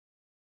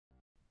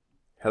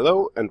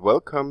Hello and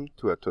welcome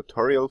to a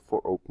tutorial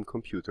for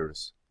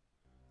OpenComputers.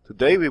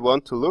 Today we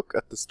want to look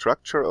at the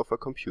structure of a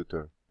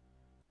computer.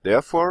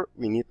 Therefore,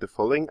 we need the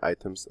following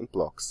items and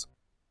blocks: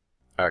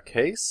 a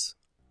case,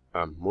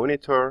 a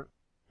monitor,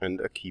 and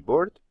a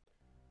keyboard.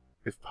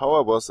 If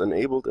power was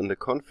enabled in the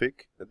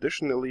config,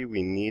 additionally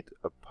we need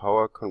a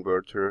power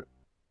converter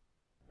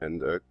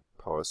and a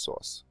power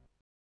source.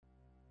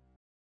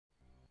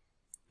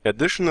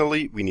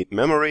 Additionally, we need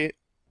memory,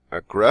 a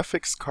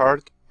graphics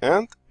card,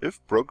 and,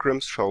 if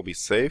programs shall be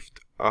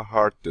saved, a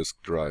hard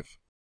disk drive.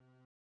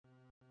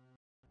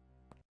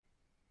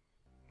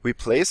 We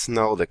place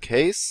now the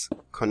case,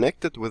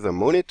 connect it with a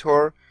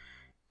monitor,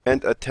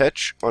 and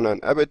attach on an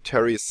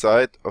arbitrary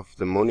side of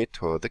the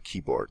monitor the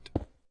keyboard.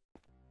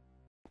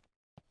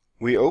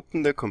 We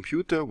open the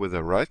computer with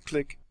a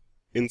right-click,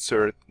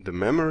 insert the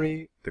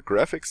memory, the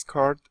graphics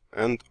card,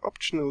 and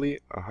optionally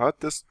a hard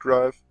disk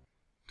drive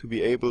to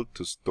be able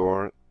to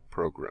store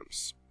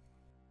programs.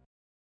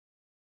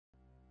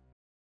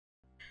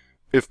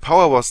 If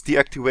power was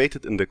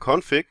deactivated in the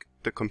config,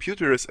 the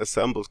computer is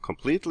assembled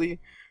completely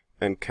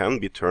and can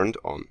be turned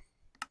on.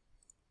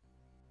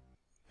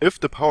 If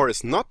the power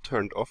is not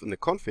turned off in the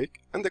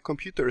config and the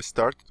computer is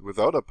started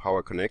without a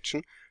power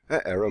connection,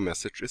 an error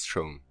message is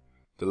shown.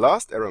 The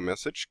last error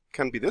message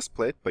can be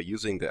displayed by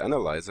using the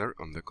analyzer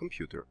on the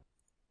computer.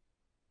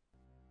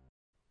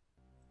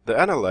 The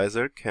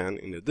analyzer can,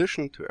 in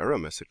addition to error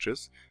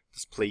messages,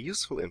 display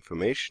useful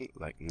information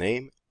like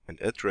name and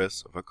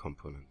address of a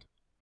component.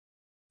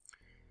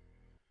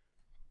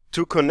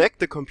 To connect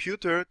the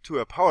computer to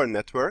a power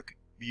network,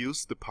 we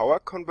use the power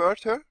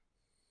converter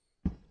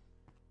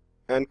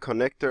and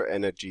connect our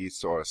energy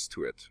source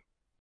to it.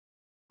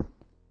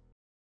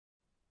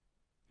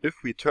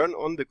 If we turn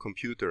on the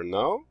computer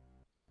now,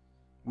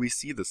 we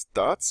see the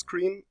start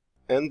screen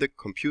and the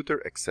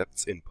computer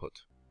accepts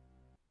input.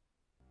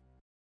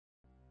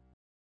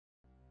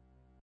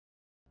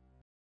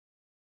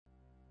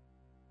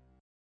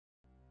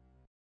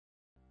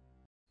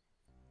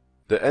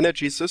 The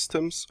energy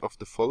systems of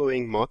the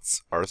following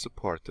mods are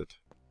supported: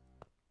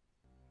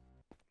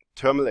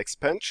 thermal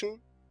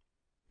expansion,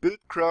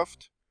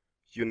 buildcraft,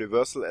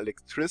 universal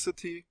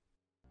electricity,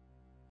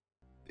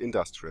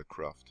 industrial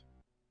craft.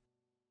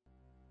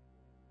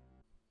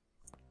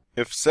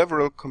 If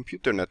several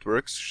computer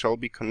networks shall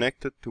be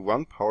connected to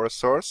one power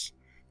source,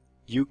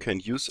 you can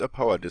use a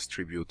power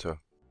distributor.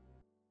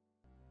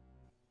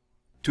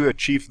 To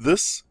achieve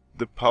this,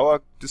 the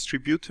power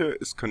distributor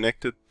is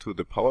connected to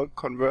the power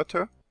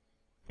converter,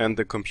 and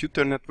the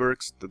computer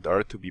networks that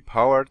are to be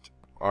powered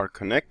are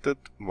connected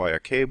via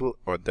cable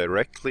or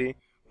directly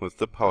with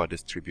the power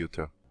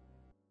distributor.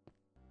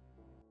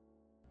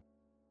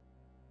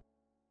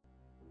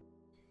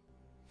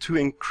 To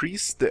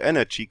increase the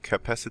energy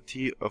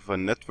capacity of a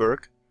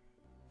network,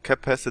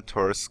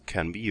 capacitors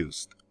can be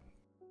used.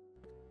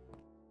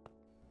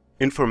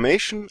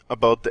 Information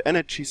about the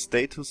energy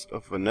status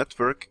of a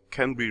network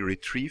can be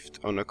retrieved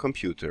on a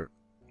computer.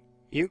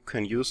 You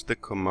can use the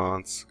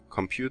commands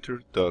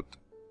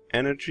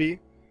computer.energy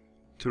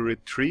to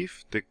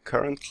retrieve the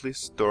currently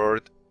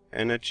stored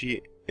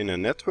energy in a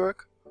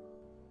network,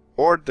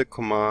 or the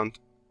command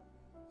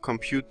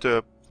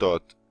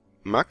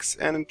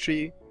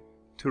computer.maxenergy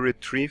to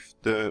retrieve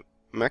the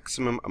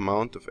maximum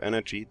amount of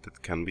energy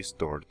that can be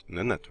stored in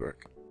a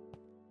network.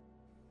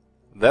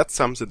 That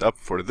sums it up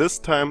for this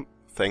time.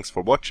 Thanks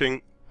for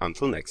watching.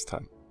 Until next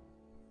time.